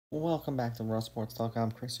Welcome back to Raw Sports Talk.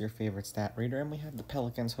 I'm Chris, your favorite stat reader, and we have the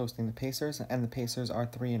Pelicans hosting the Pacers, and the Pacers are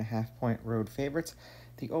 3.5-point road favorites.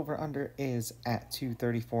 The over-under is at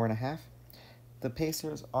 234.5. The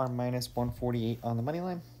Pacers are minus 148 on the money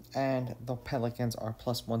line, and the Pelicans are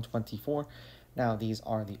plus 124. Now, these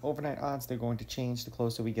are the overnight odds. They're going to change the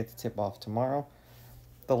closer we get to tip-off tomorrow.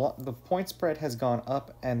 The point spread has gone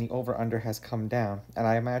up, and the over-under has come down, and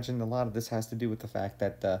I imagine a lot of this has to do with the fact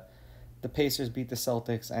that the Pacers beat the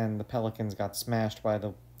Celtics, and the Pelicans got smashed by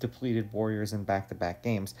the depleted Warriors in back-to-back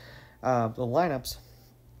games. The lineups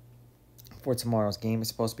for tomorrow's game is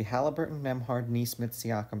supposed to be Halliburton, Nembhard, Nesmith,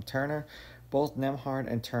 Siakam, Turner. Both Nembhard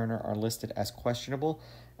and Turner are listed as questionable.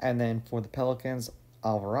 And then for the Pelicans,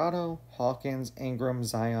 Alvarado, Hawkins, Ingram,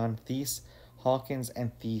 Zion, Thies. Hawkins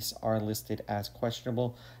and Thies are listed as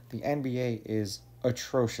questionable. The NBA is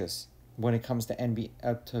atrocious when it comes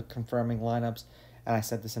to confirming lineups. And I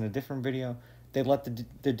said this in a different video, they let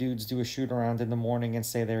the dudes do a shoot-around in the morning and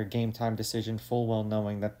say they're a game-time decision, full well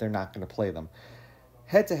knowing that they're not going to play them.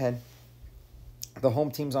 Head-to-head, the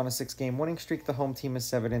home team's on a 6-game winning streak. The home team is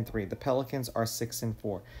 7-3. The Pelicans are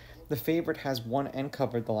 6-4. The favorite has won and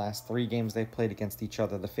covered the last 3 games they've played against each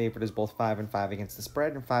other. The favorite is both 5-5 against the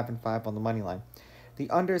spread and 5-5 on the money line. The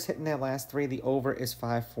under is hitting their last 3. The over is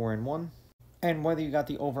 5-4-1. And whether you got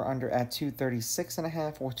the over-under at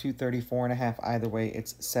 236.5 or 234.5, either way,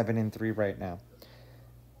 it's 7-3 right now.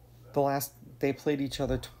 They played each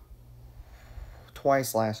other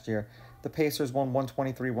twice last year. The Pacers won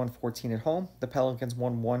 123-114 at home. The Pelicans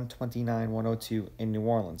won 129-102 in New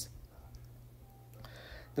Orleans.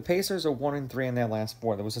 The Pacers are 1-3 in their last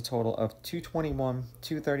 4. There was a total of 221,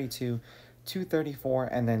 232, 234,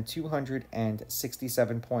 and then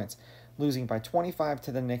 267 points, losing by 25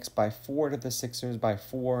 to the Knicks, by 4 to the Sixers, by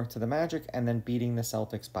 4 to the Magic, and then beating the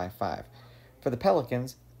Celtics by 5. For the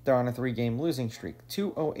Pelicans, they're on a 3-game losing streak,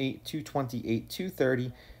 208, 228,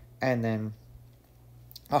 230, and then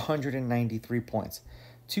 193 points.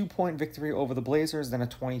 2-point victory over the Blazers, then a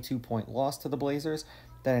 22-point loss to the Blazers,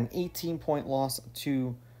 then an 18-point loss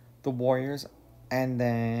to the Warriors, and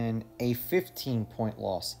then a 15-point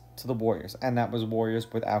loss to the Warriors, and that was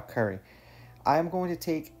Warriors without Curry. I'm going to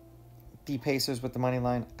take the Pacers with the money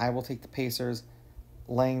line. I will take the Pacers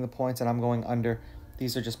laying the points, and I'm going under.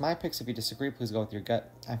 These are just my picks. If you disagree, please go with your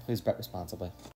gut, and please bet responsibly.